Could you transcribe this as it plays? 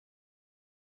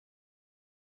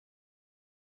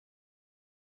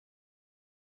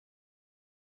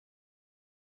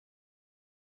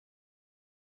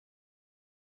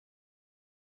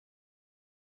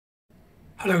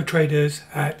Hello traders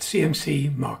at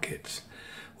CMC Markets.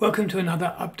 Welcome to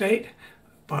another update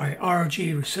by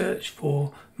RRG Research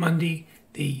for Monday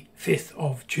the 5th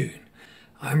of June.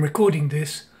 I'm recording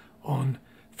this on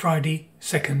Friday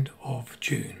 2nd of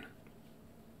June.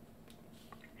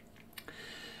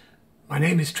 My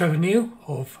name is Trevor Neil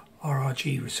of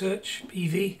RRG Research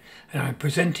BV and I'm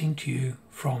presenting to you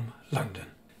from London.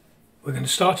 We're going to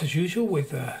start as usual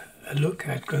with a look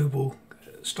at global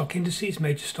stock indices,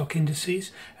 major stock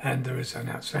indices, and there is an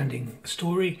outstanding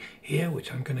story here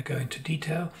which I'm going to go into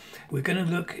detail. We're going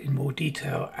to look in more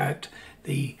detail at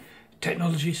the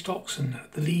technology stocks and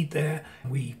the lead there.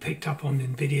 We picked up on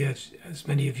Nvidia, as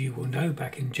many of you will know,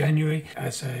 back in January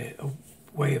as a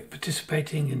way of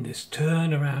participating in this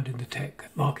turnaround in the tech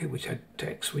market, which had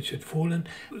techs which had fallen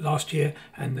last year,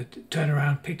 and the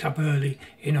turnaround picked up early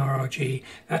in RRG.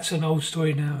 That's an old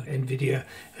story now. Nvidia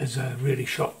has really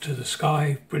shot to the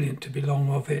sky. Brilliant to be long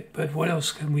of it, but what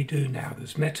else can we do now?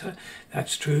 There's Meta,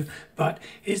 that's true, but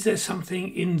is there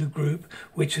something in the group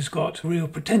which has got real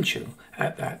potential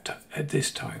at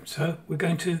this time? So I'm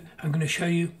going to show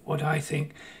you what I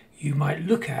think you might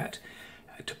look at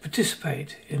to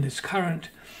participate in this current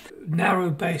narrow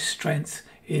base strength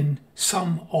in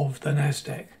some of the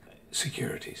Nasdaq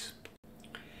securities.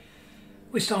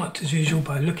 We start as usual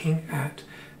by looking at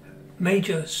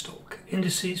major stock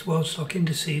indices, world stock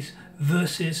indices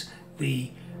versus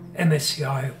the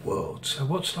MSCI World. So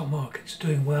what stock markets are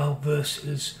doing well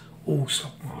versus all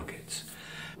stock markets.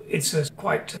 It's a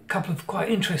couple of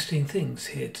quite interesting things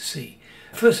here to see.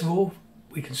 First of all,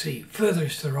 we can see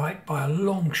furthest to the right by a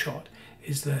long shot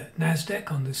is the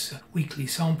Nasdaq on this weekly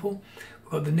sample.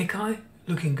 We've got the Nikkei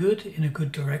looking good, in a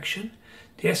good direction.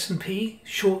 The S&P,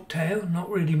 short tail, not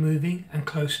really moving and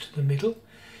close to the middle.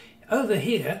 Over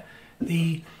here,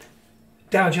 the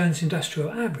Dow Jones Industrial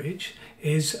Average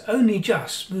is only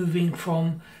just moving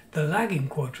from the lagging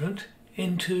quadrant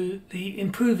into the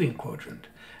improving quadrant.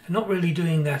 And not really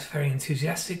doing that very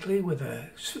enthusiastically with a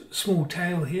small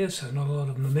tail here, so not a lot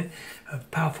of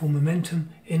powerful momentum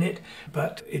in it.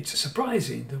 But it's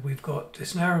surprising that we've got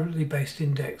this narrowly based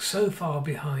index so far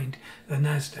behind the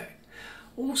Nasdaq.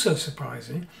 Also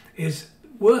surprising is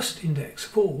worst index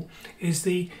of all is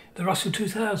the Russell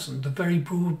 2000, the very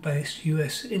broad-based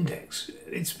US index.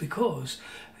 It's because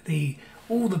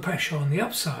all the pressure on the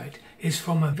upside is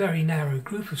from a very narrow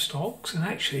group of stocks, and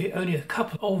actually only a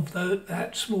couple of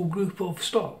that small group of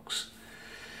stocks.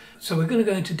 So we're going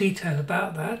to go into detail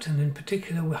about that, and in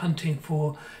particular we're hunting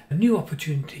for new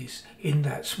opportunities in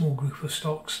that small group of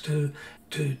stocks to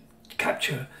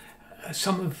capture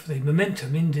some of the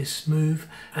momentum in this move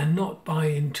and not buy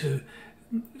into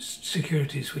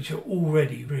securities which are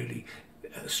already really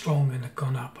strong and have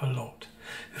gone up a lot.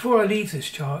 Before I leave this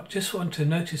chart, just want to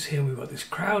notice here we've got this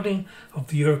crowding of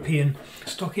the European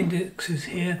stock indexes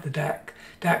here, the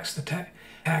DAX, the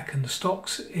TAC and the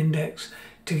stocks index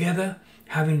together,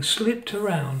 having slipped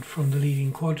around from the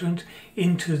leading quadrant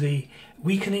into the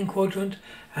weakening quadrant,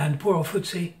 and poor old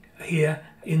FTSE here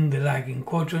in the lagging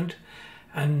quadrant,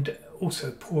 and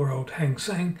also poor old Hang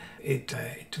Seng. It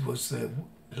was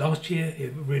last year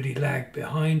it really lagged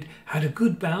behind, had a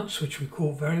good bounce which we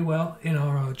caught very well in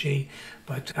RRG,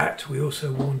 but that we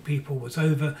also warned people was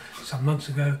over some months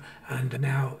ago, and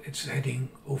now it's heading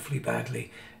awfully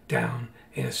badly down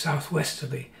in a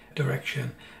southwesterly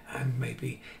direction, and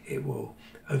maybe it will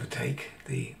overtake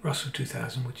the Russell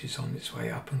 2000, which is on its way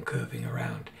up and curving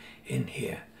around in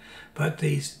here. But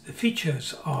the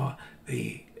features are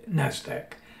the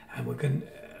Nasdaq, and we're going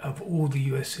of all the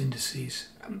US indices,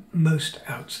 most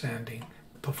outstanding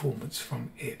performance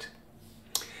from it.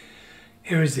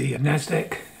 Here is the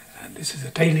Nasdaq, and this is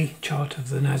a daily chart of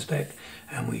the Nasdaq,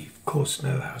 and we of course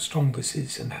know how strong this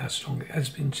is and how strong it has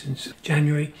been since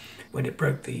January, when it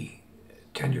broke the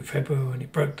February, when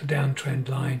it broke the downtrend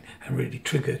line and really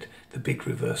triggered the big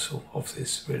reversal of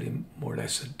this really more or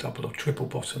less a double or triple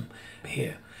bottom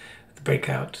here. The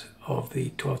breakout of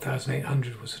the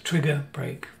 12,800 was a trigger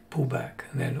break, pullback,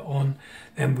 and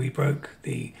then we broke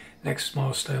the next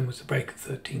milestone was the break of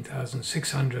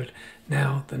 13,600.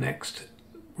 Now the next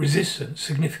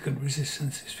significant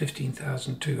resistance is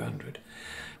 15,200.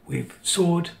 We've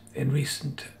soared in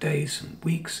recent days and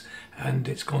weeks, and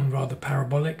it's gone rather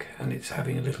parabolic, and it's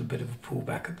having a little bit of a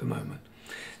pullback at the moment.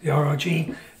 The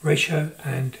RRG ratio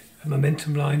and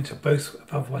momentum lines are both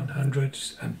above 100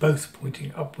 and both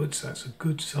pointing upwards. That's a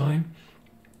good sign.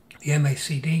 The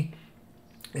MACD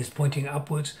is pointing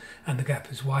upwards and the gap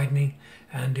is widening,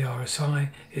 and the RSI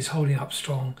is holding up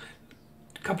strong.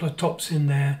 A couple of tops in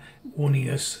there warning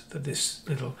us that this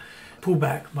little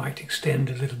pullback might extend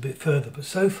a little bit further, but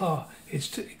so far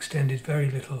it's extended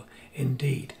very little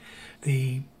indeed.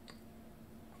 The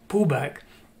pullback,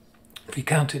 if you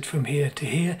count it from here to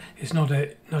here, is not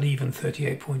even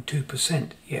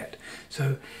 38.2% yet.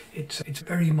 So it's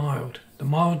very mild. The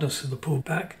mildness of the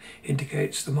pullback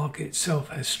indicates the market itself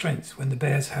has strength. When the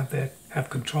bears have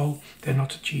control, they're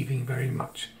not achieving very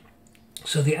much.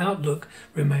 So the outlook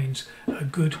remains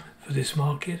good for this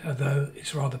market, although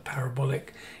it's rather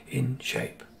parabolic in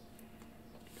shape.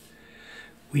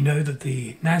 We know that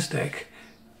the Nasdaq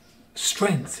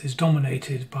strength is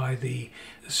dominated by the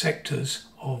sectors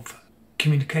of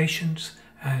communications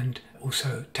and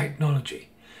also technology.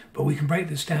 But we can break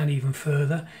this down even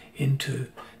further into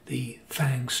the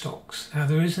FANG stocks. Now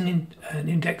there is an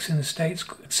index in the States,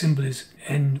 symbol is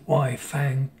NY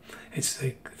FANG. It's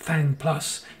the FANG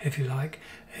Plus, if you like,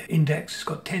 index. It's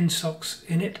got 10 stocks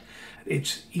in it.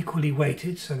 It's equally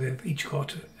weighted, so they've each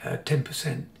got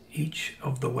 10% each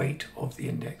of the weight of the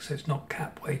index. So it's not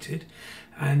cap weighted.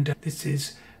 And this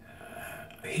is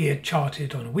here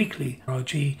charted on a weekly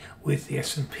RRG with the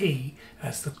S&P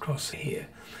as the cross here.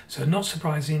 So not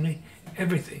surprisingly,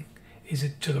 everything is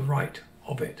to the right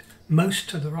of it. Most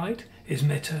to the right is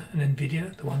Meta and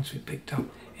Nvidia, the ones we picked up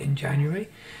in January,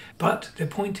 but they're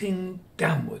pointing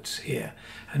downwards here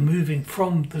and moving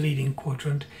from the leading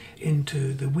quadrant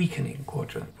into the weakening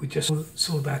quadrant. We just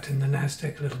saw that in the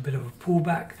Nasdaq, a little bit of a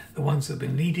pullback. The ones that have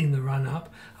been leading the run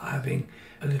up are having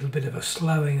a little bit of a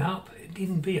slowing up. It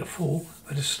needn't be a fall,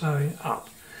 but a slowing up.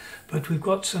 But we've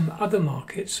got some other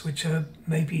markets which are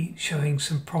maybe showing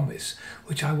some promise,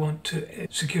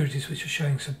 securities which are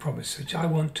showing some promise, which I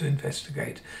want to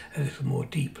investigate a little more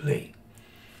deeply.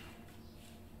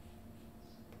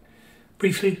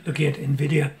 Briefly looking at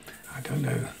Nvidia, I don't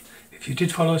know if you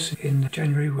did follow us in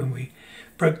January when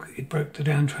it broke the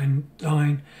downtrend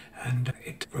line and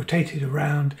it rotated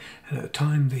around, and at the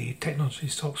time the technology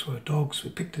stocks were dogs. We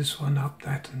picked this one up,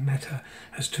 that and Meta,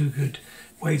 as two good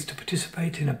ways to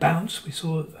participate in a bounce. We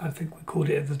saw, I think we called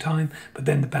it at the time, but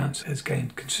then the bounce has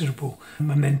gained considerable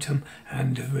momentum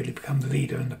and has really become the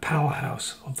leader and the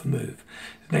powerhouse of the move.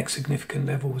 The next significant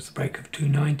level was the break of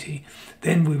 290.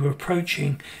 Then we were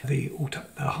approaching the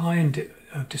high end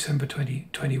of December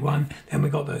 2021. Then we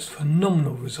got those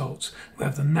phenomenal results. We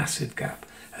have the massive gap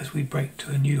as we break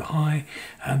to a new high,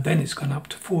 and then it's gone up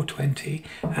to 420,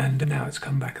 and now it's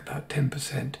come back about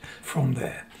 10% from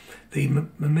there. The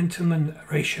momentum and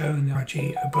ratio and the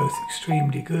RRG are both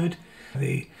extremely good.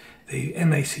 The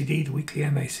MACD, the weekly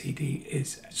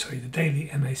MACD the daily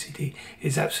MACD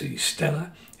is absolutely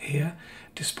stellar here,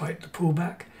 despite the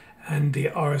pullback, and the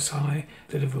RSI,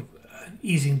 bit of an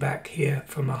easing back here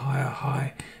from a higher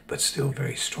high, but still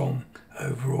very strong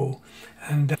overall,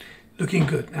 and looking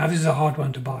good. Now this is a hard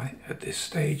one to buy at this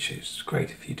stage. It's great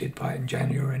if you did buy it in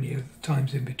January or any of the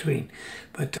times in between,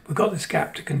 but we've got this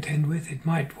gap to contend with. It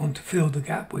might want to fill the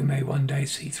gap. We may one day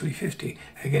see 350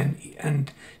 again,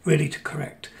 and really to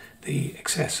correct the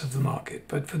excess of the market.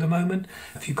 But for the moment,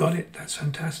 if you got it, that's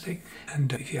fantastic,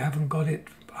 and if you haven't got it,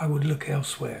 I would look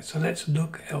elsewhere. So let's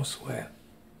look elsewhere.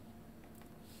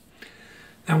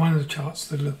 Now one of the charts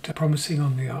that looked promising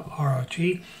on the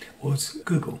RRG was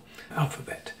Google,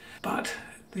 Alphabet. But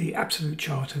the absolute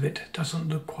chart of it doesn't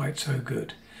look quite so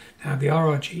good. Now the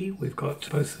RRG, we've got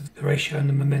both the ratio and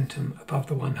the momentum above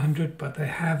the 100, but they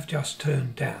have just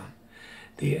turned down.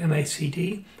 The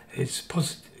MACD is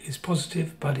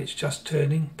positive, but it's just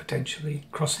turning, potentially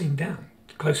crossing down,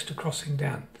 close to crossing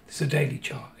down. It's a daily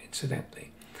chart,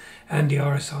 incidentally. And the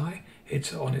RSI,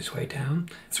 it's on its way down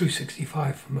through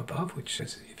 65 from above, which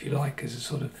is, if you like, is a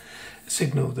sort of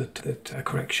signal that a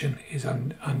correction is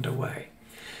underway.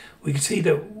 We can see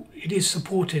that it is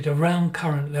supported around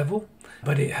current level,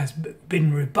 but it has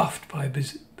been rebuffed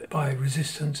by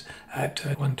resistance at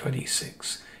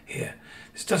 126 here.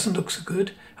 This doesn't look so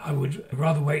good. I would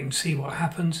rather wait and see what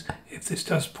happens if this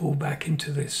does pull back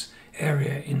into this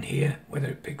area in here, whether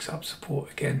it picks up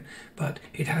support again, but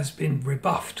it has been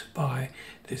rebuffed by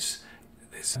this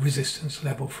resistance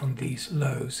level from these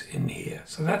lows in here.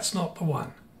 So that's not the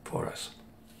one for us.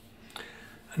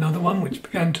 Another one which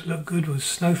began to look good was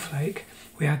Snowflake.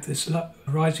 We had this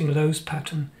rising lows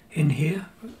pattern in here,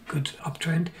 good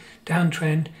uptrend,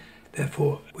 downtrend,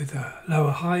 therefore with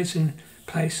lower highs in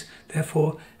place,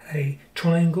 therefore a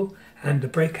triangle, and the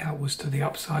breakout was to the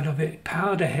upside of it. It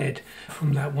powered ahead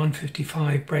from that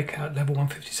 155 breakout level,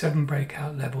 157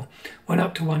 breakout level, went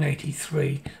up to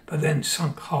 183, but then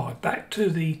sunk hard back to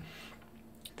the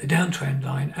downtrend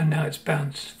line, and now it's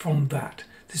bounced from that.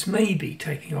 This may be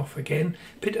taking off again,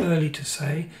 a bit early to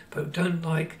say, but don't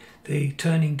like the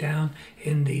turning down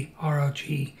in the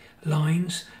RRG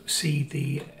lines. See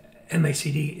the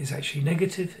MACD is actually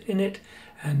negative in it,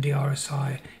 and the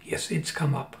RSI, yes, it's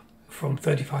come up from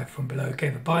 35 from below,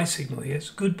 gave a buy signal here. It's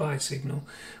a good buy signal,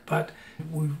 but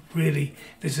this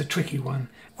is a tricky one,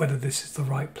 whether this is the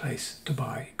right place to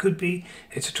buy. It could be.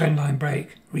 It's a trend line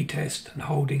break, retest and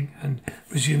holding and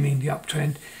resuming the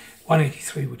uptrend.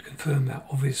 183 would confirm that,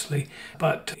 obviously,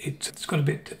 but it's got a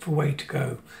bit of a way to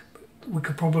go. We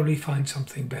could probably find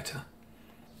something better.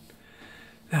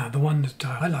 Now, the one that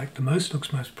I like the most,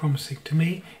 looks most promising to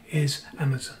me, is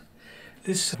Amazon.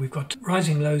 We've got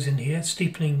rising lows in here,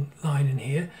 steepening line in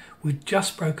here. We've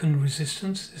just broken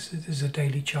resistance. This is a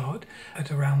daily chart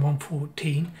at around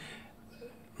 114.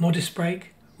 Modest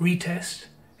break, retest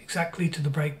exactly to the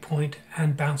break point,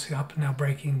 and bouncing up and now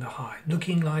breaking the high.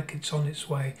 Looking like it's on its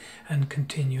way and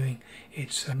continuing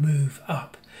its move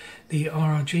up. The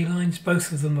RRG lines,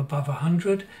 both of them above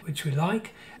 100, which we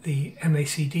like. The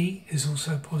MACD is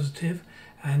also positive,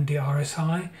 and the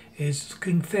RSI is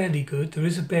looking fairly good. There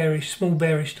is a small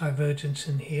bearish divergence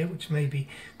in here, which may be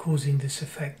causing this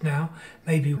effect now.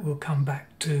 Maybe we'll come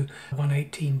back to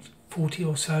 118.40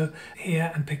 or so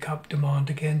here and pick up demand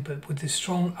again, but with this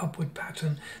strong upward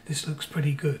pattern, this looks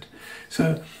pretty good.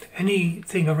 So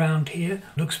anything around here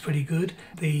looks pretty good.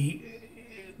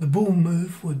 The bull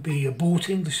move would be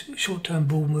aborting, the short-term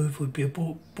bull move would be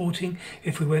aborting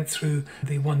if we went through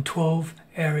the 112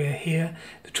 area here.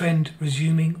 The trend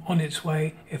resuming on its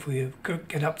way. If we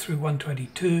get up through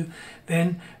 122,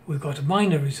 then we've got a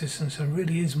minor resistance, and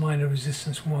really is minor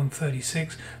resistance from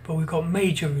 136, but we've got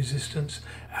major resistance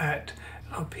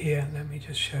up here. Let me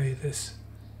just show you this.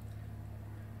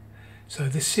 So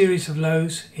this series of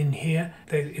lows in here,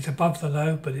 it's above the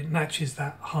low, but it matches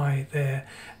that high there.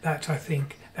 That, I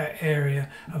think, that area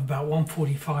of about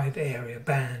 145 area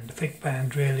band, thick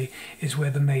band really, is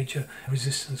where the major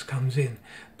resistance comes in.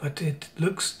 But it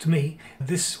looks to me,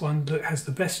 this one has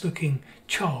the best looking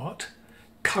chart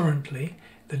currently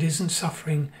that isn't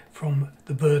suffering from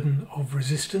the burden of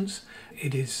resistance.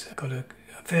 It is got a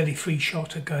fairly free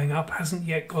shot at going up, hasn't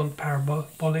yet gone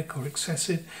parabolic or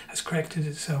excessive, has corrected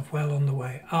itself well on the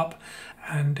way up,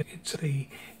 and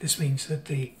this means that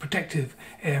the protective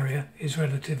area is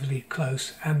relatively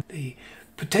close and the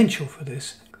potential for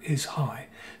this is high.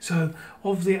 So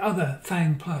of the other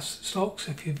FANG Plus stocks,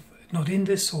 if you're not in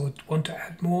this or want to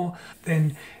add more,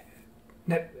 then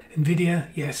Nvidia,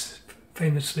 yes,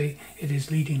 famously it is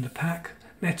leading the pack.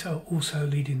 Meta also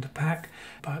leading the pack,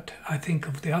 but I think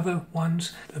of the other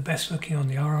ones, the best looking on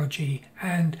the RRG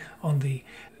and on the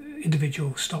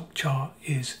individual stock chart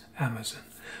is Amazon.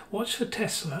 Watch for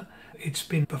Tesla. It's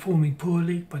been performing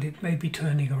poorly, but it may be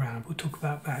turning around. We'll talk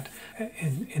about that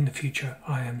in the future,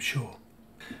 I am sure.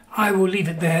 I will leave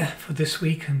it there for this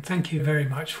week, and thank you very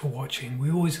much for watching.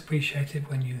 We always appreciate it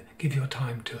when you give your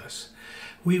time to us.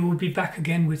 We will be back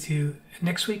again with you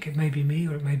next week. It may be me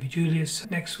or it may be Julius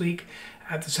next week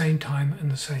at the same time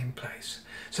and the same place.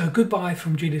 So goodbye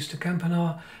from Julius de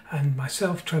Campenar and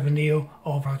myself, Trevor Neil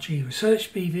of RRG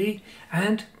Research BV,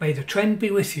 and may the trend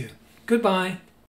be with you. Goodbye.